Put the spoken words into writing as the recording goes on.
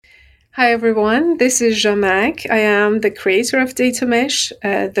Hi everyone, this is Jean-Mac. I am the creator of Data Mesh,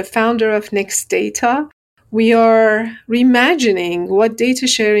 the founder of Next Data. We are reimagining what data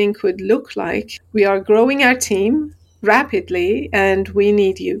sharing could look like. We are growing our team rapidly and we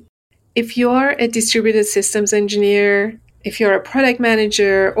need you. If you're a distributed systems engineer, if you're a product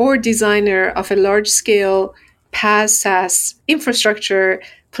manager or designer of a large-scale PaaS SaaS infrastructure,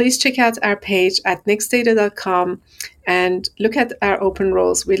 please check out our page at nextdata.com and look at our open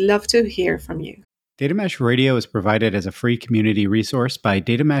roles. We'd love to hear from you. Data Mesh Radio is provided as a free community resource by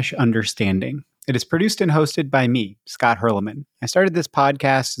Data Mesh Understanding. It is produced and hosted by me, Scott Hurleman. I started this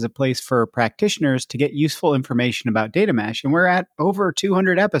podcast as a place for practitioners to get useful information about data mesh, and we're at over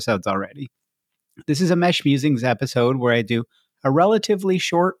 200 episodes already. This is a Mesh Musings episode where I do a relatively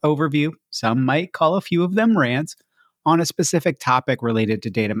short overview, some might call a few of them rants, on a specific topic related to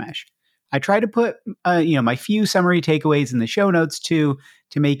data mesh. I try to put my few summary takeaways in the show notes too,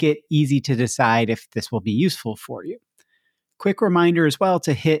 to make it easy to decide if this will be useful for you. Quick reminder as well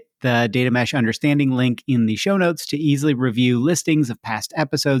to hit the Data Mesh Understanding link in the show notes to easily review listings of past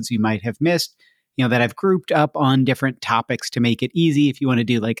episodes you might have missed, that I've grouped up on different topics to make it easy if you want to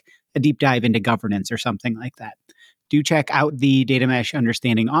do like a deep dive into governance or something like that. Do check out the Data Mesh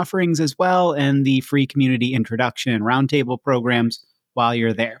Understanding offerings as well and the free community introduction and roundtable programs while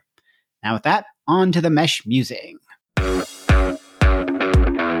you're there. Now with that, on to the Mesh Musing.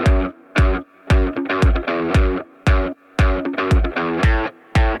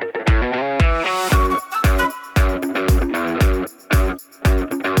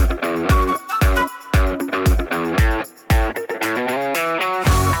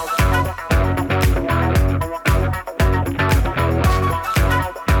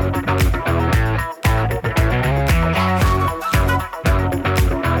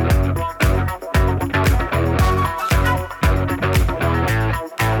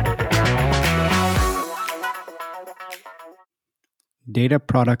 Data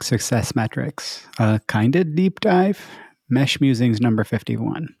product success metrics, a kind of deep dive, Mesh Musings number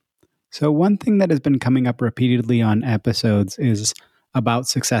 51. So one thing that has been coming up repeatedly on episodes is about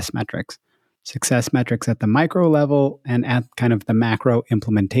success metrics at the micro level and at kind of the macro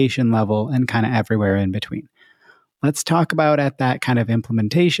implementation level and kind of everywhere in between. Let's talk about at that kind of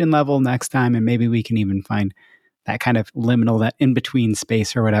implementation level next time, and maybe we can even find that kind of liminal, that in-between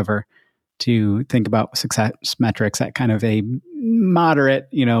space or whatever, to think about success metrics at kind of a moderate,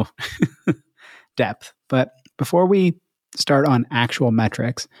 depth. But before we start on actual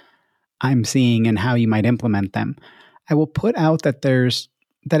metrics I'm seeing and how you might implement them, I will put out that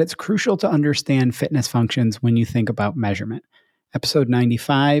it's crucial to understand fitness functions when you think about measurement. Episode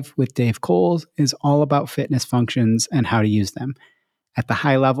 95 with Dave Coles is all about fitness functions and how to use them. At the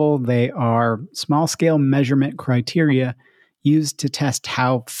high level, they are small-scale measurement criteria used to test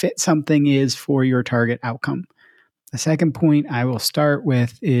how fit something is for your target outcome. The second point I will start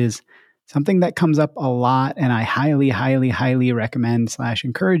with is something that comes up a lot, and I highly, highly, highly recommend /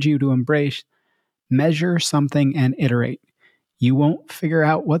 encourage you to embrace. Measure something and iterate. You won't figure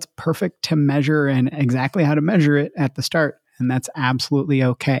out what's perfect to measure and exactly how to measure it at the start, and that's absolutely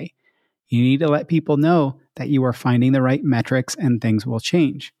okay. You need to let people know that you are finding the right metrics and things will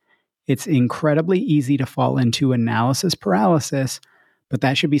change. It's incredibly easy to fall into analysis paralysis, but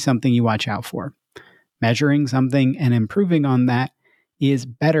that should be something you watch out for. Measuring something and improving on that is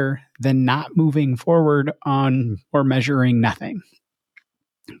better than not moving forward on or measuring nothing.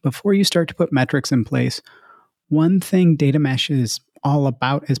 Before you start to put metrics in place, one thing data mesh is all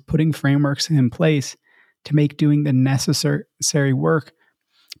about is putting frameworks in place to make doing the necessary work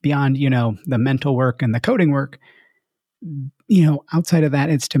beyond, the mental work and the coding work. Outside of that,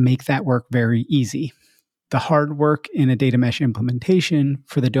 it's to make that work very easy. The hard work in a data mesh implementation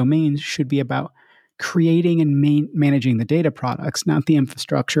for the domains should be about creating and managing the data products, not the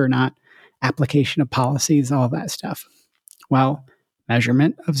infrastructure, not application of policies, all that stuff. Well,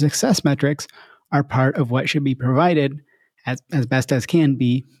 measurement of success metrics are part of what should be provided as best as can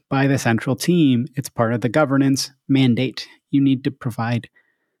be by the central team. It's part of the governance mandate. You need to provide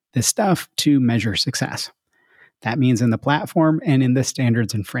this stuff to measure success. That means in the platform and in the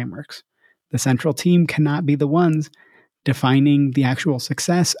standards and frameworks. The central team cannot be the ones defining the actual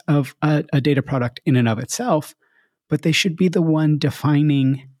success of a data product in and of itself, but they should be the one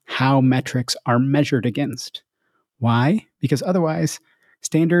defining how metrics are measured against. Why? Because otherwise,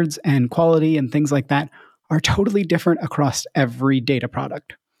 standards and quality and things like that are totally different across every data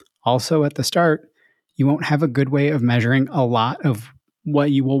product. Also, at the start, you won't have a good way of measuring a lot of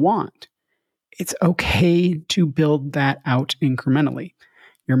what you will want. It's okay to build that out incrementally.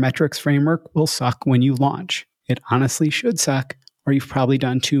 Your metrics framework will suck when you launch. It honestly should suck or you've probably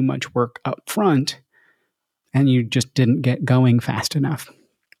done too much work up front and you just didn't get going fast enough.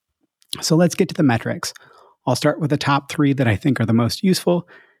 So let's get to the metrics. I'll start with the top 3 that I think are the most useful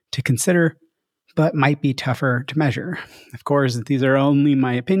to consider, but might be tougher to measure. Of course, these are only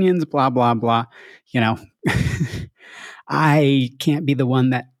my opinions, blah, blah, blah. I can't be the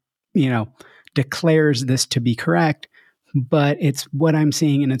one that, declares this to be correct, but it's what I'm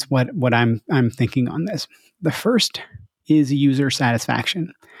seeing and it's what I'm thinking on this. The first is user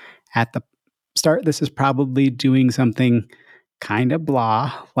satisfaction. At the start, this is probably doing something kind of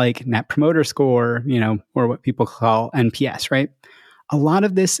blah, like Net Promoter Score, or what people call NPS, right? A lot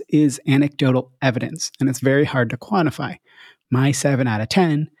of this is anecdotal evidence, and it's very hard to quantify. My 7 out of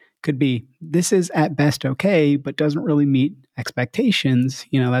 10 could be, this is at best okay, but doesn't really meet expectations.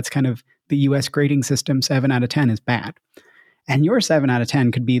 That's kind of the US grading system. 7 out of 10 is bad. And your 7 out of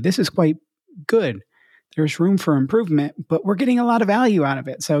 10 could be, this is quite good. There's room for improvement, but we're getting a lot of value out of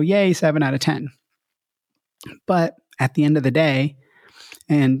it. So yay, 7 out of 10. But at the end of the day,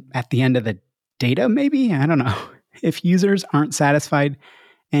 and at the end of the data, maybe, I don't know, if users aren't satisfied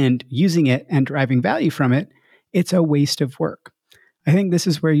and using it and driving value from it, it's a waste of work. I think this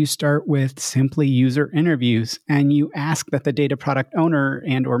is where you start with simply user interviews and you ask that the data product owner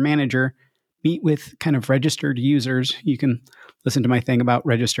and or manager meet with kind of registered users. You can listen to my thing about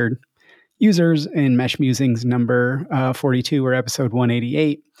registered users in Mesh Musings number 42 or episode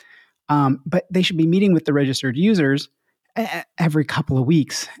 188. But they should be meeting with the registered users every couple of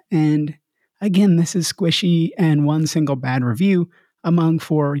weeks. And again, this is squishy, and one single bad review among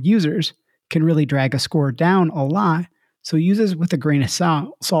 4 users can really drag a score down a lot. So use this with a grain of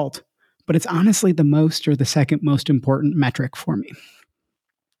salt, but it's honestly the most or the second most important metric for me.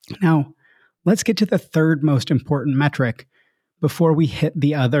 Now, let's get to the third most important metric before we hit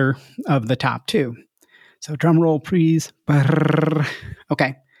the other of the top 2. So drum roll, please.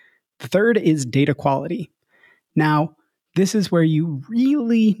 Okay. The third is data quality. Now, this is where you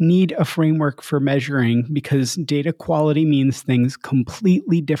really need a framework for measuring, because data quality means things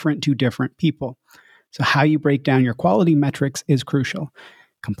completely different to different people. So how you break down your quality metrics is crucial.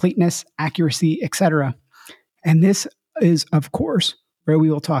 Completeness, accuracy, etc. And this is, of course, where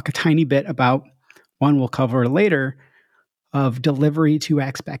we will talk a tiny bit about, one we'll cover later, of delivery to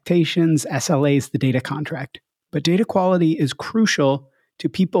expectations, SLAs, the data contract. But data quality is crucial to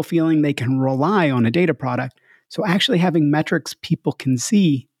people feeling they can rely on a data product. So actually having metrics people can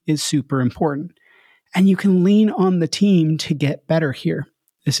see is super important. And you can lean on the team to get better here.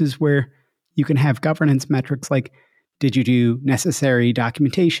 This is where you can have governance metrics like, did you do necessary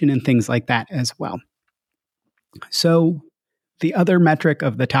documentation and things like that as well. So the other metric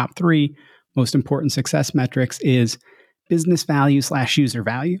of the top 3 most important success metrics is business value / user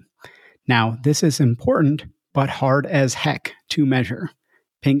value. Now, this is important, but hard as heck to measure.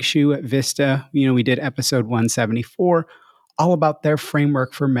 Pink Shoe at Vista, we did episode 174, all about their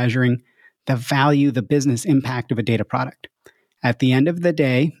framework for measuring the value, the business impact of a data product. At the end of the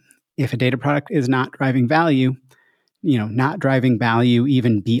day, if a data product is not driving value, not driving value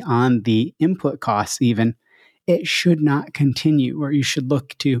even beyond the input costs even, it should not continue, or you should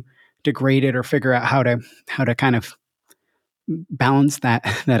look to degrade it or figure out how to kind of balance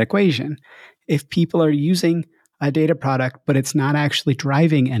that equation. If people are using a data product, but it's not actually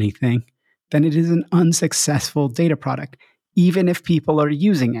driving anything, then it is an unsuccessful data product, even if people are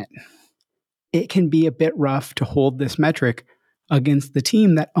using it. It can be a bit rough to hold this metric against the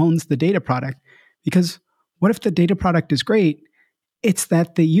team that owns the data product, because what if the data product is great? It's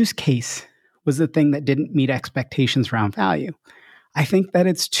that the use case was the thing that didn't meet expectations around value. I think that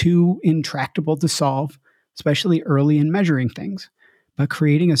it's too intractable to solve, especially early in measuring things. But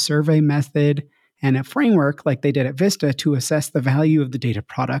creating a survey method and a framework like they did at Vista to assess the value of the data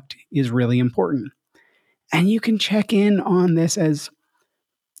product is really important. And you can check in on this, as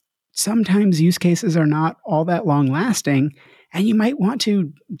sometimes use cases are not all that long lasting, and you might want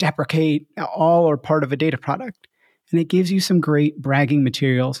to deprecate all or part of a data product. And it gives you some great bragging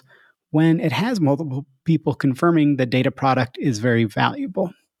materials when it has multiple people confirming the data product is very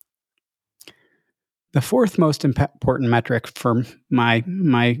valuable. The fourth most important metric for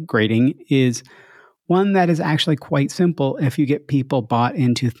my grading is one that is actually quite simple if you get people bought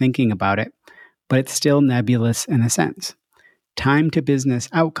into thinking about it, but it's still nebulous in a sense. Time to business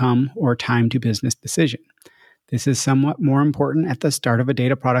outcome, or time to business decision. This is somewhat more important at the start of a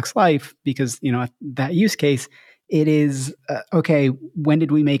data product's life, because that use case, it is, okay, when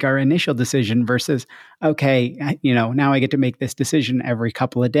did we make our initial decision versus, okay, now I get to make this decision every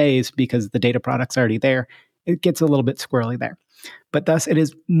couple of days because the data product's already there. it gets a little bit squirrely there. But thus, it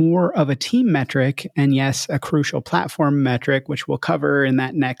is more of a team metric, and yes, a crucial platform metric, which we'll cover in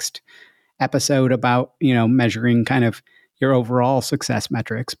that next episode about, measuring kind of your overall success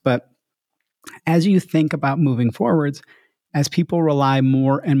metrics. But as you think about moving forwards, as people rely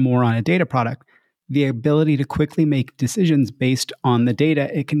more and more on a data product, the ability to quickly make decisions based on the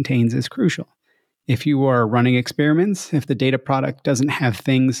data it contains is crucial. If you are running experiments, if the data product doesn't have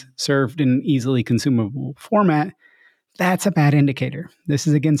things served in an easily consumable format, that's a bad indicator. This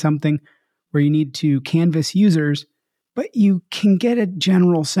is, again, something where you need to canvas users, but you can get a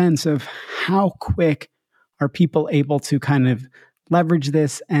general sense of how quick are people able to kind of leverage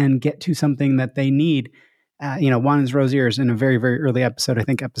this and get to something that they need. Juan's Rosiers in a very, very early episode, I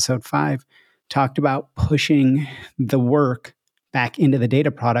think episode 5, talked about pushing the work back into the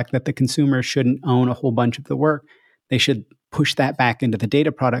data product, that the consumer shouldn't own a whole bunch of the work. They should push that back into the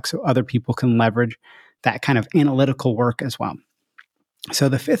data product so other people can leverage that kind of analytical work as well. So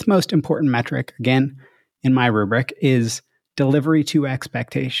the fifth most important metric, again, in my rubric, is delivery to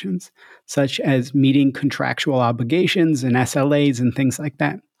expectations, such as meeting contractual obligations and SLAs and things like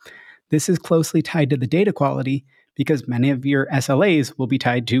that. This is closely tied to the data quality because many of your SLAs will be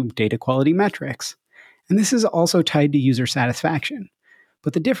tied to data quality metrics. And this is also tied to user satisfaction.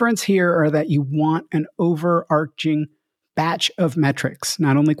 But the difference here are that you want an overarching batch of metrics,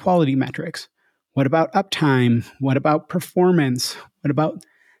 not only quality metrics. What about uptime? What about performance? What about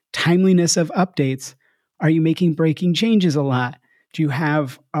timeliness of updates? Are you making breaking changes a lot? Do you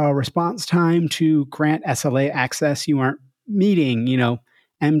have a response time to grant SLA access you aren't meeting,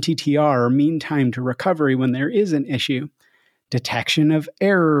 MTTR, or mean time to recovery when there is an issue? Detection of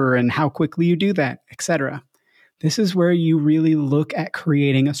error and how quickly you do that, etc. This is where you really look at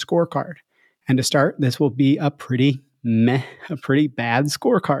creating a scorecard. And to start, this will be a pretty bad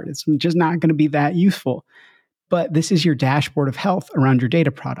scorecard. It's just not going to be that useful. But this is your dashboard of health around your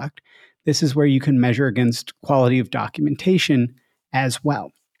data product. This is where you can measure against quality of documentation as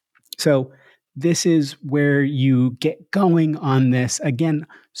well. So this is where you get going on this. Again,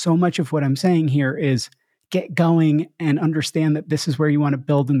 so much of what I'm saying here is get going and understand that this is where you want to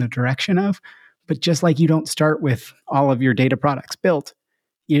build in the direction of. But just like you don't start with all of your data products built,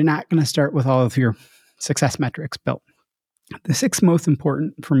 you're not going to start with all of your success metrics built. The sixth most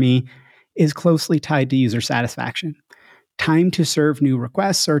important for me is closely tied to user satisfaction. Time to serve new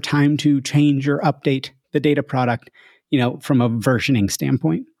requests or time to change or update the data product, from a versioning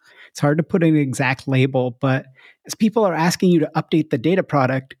standpoint. It's hard to put an exact label, but as people are asking you to update the data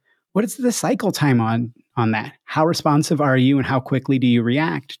product, what is the cycle time on that? How responsive are you and how quickly do you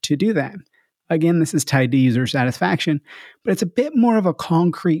react to do that? Again, this is tied to user satisfaction, but it's a bit more of a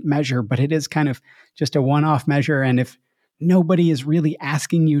concrete measure, but it is kind of just a one-off measure. And if nobody is really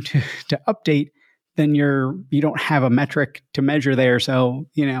asking you to update, then you don't have a metric to measure there. So,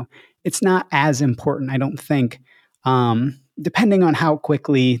 it's not as important, I don't think, depending on how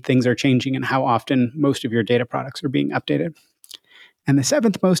quickly things are changing and how often most of your data products are being updated. And the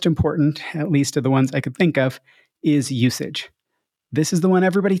seventh most important, at least of the ones I could think of, is usage. This is the one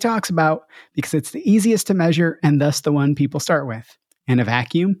everybody talks about because it's the easiest to measure and thus the one people start with. In a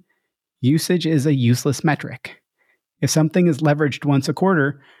vacuum, usage is a useless metric. If something is leveraged once a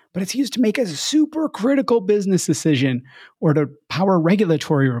quarter, but it's used to make a super critical business decision or to power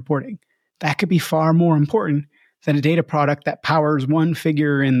regulatory reporting, that could be far more important than a data product that powers one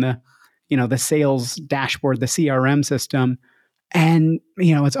figure in the sales dashboard, the CRM system, and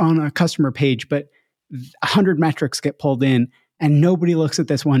it's on a customer page, but 100 metrics get pulled in and nobody looks at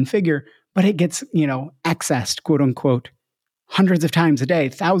this one figure, but it gets, accessed, quote unquote, hundreds of times a day,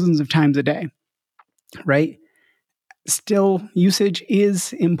 thousands of times a day, right? Still, usage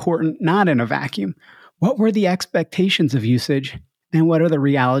is important, not in a vacuum. What were the expectations of usage and what are the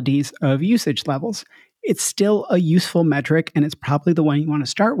realities of usage levels? It's still a useful metric and it's probably the one you want to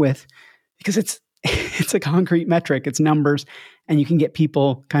start with because it's a concrete metric, it's numbers, and you can get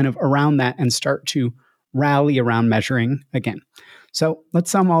people kind of around that and start to rally around measuring again. So let's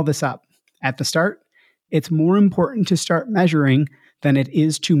sum all this up. At the start, it's more important to start measuring than it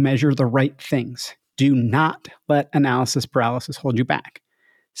is to measure the right things. Do not let analysis paralysis hold you back.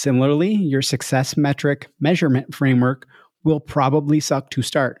 Similarly, your success metric measurement framework will probably suck to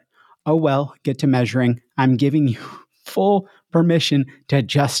start. Oh well, get to measuring. I'm giving you full permission to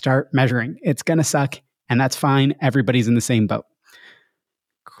just start measuring. It's going to suck, and that's fine. Everybody's in the same boat.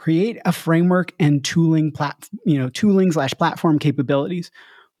 Create a framework and tooling/platform capabilities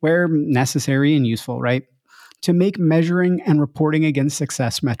where necessary and useful, right? To make measuring and reporting against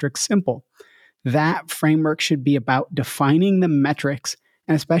success metrics simple. That framework should be about defining the metrics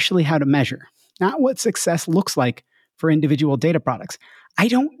and especially how to measure. not what success looks like for individual data products. I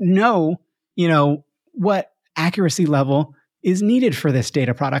don't know, what accuracy level is needed for this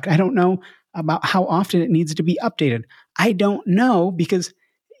data product. I don't know about how often it needs to be updated. I don't know because,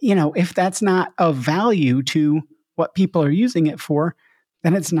 if that's not of value to what people are using it for,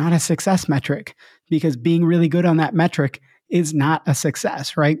 then it's not a success metric, because being really good on that metric is not a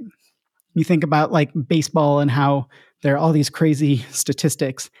success, right? You think about like baseball and how there are all these crazy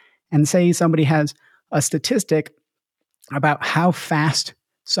statistics, and say somebody has a statistic about how fast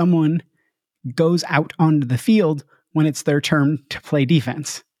someone goes out onto the field when it's their turn to play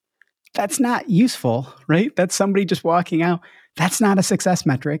defense. That's not useful, right? That's somebody just walking out. That's not a success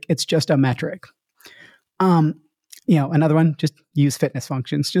metric. It's just a metric. Another one, just use fitness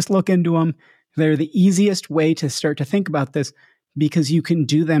functions. Just look into them. They're the easiest way to start to think about this, because you can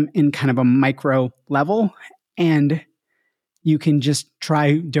do them in kind of a micro level, and you can just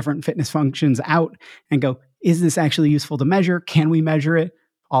try different fitness functions out and go, is this actually useful to measure? Can we measure it?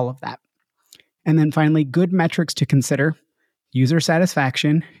 All of that. And then finally, good metrics to consider: user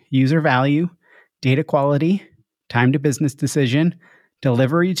satisfaction, user value, data quality, time to business decision,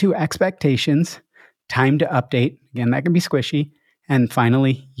 delivery to expectations, time to update. Again, that can be squishy. And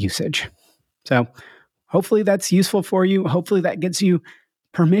finally, usage. So hopefully that's useful for you. Hopefully that gets you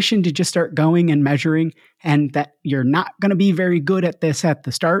permission to just start going and measuring, and that you're not going to be very good at this at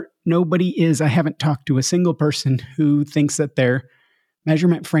the start. Nobody is. I haven't talked to a single person who thinks that their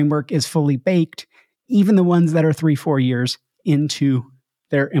measurement framework is fully baked, even the ones that are 3-4 years into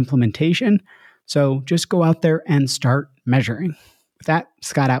their implementation. So just go out there and start measuring. With that,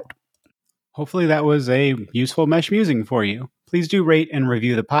 Scott out. Hopefully that was a useful mesh musing for you. Please do rate and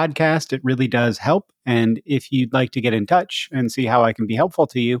review the podcast. It really does help. And if you'd like to get in touch and see how I can be helpful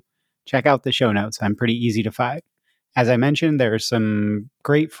to you, check out the show notes. I'm pretty easy to find. As I mentioned, there are some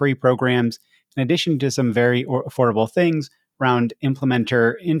great free programs, in addition to some very affordable things around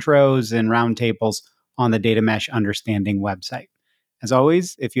implementer intros and roundtables on the Data Mesh Understanding website. As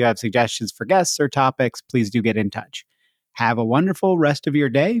always, if you have suggestions for guests or topics, please do get in touch. Have a wonderful rest of your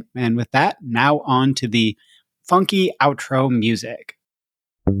day. And with that, now on to the funky outro music.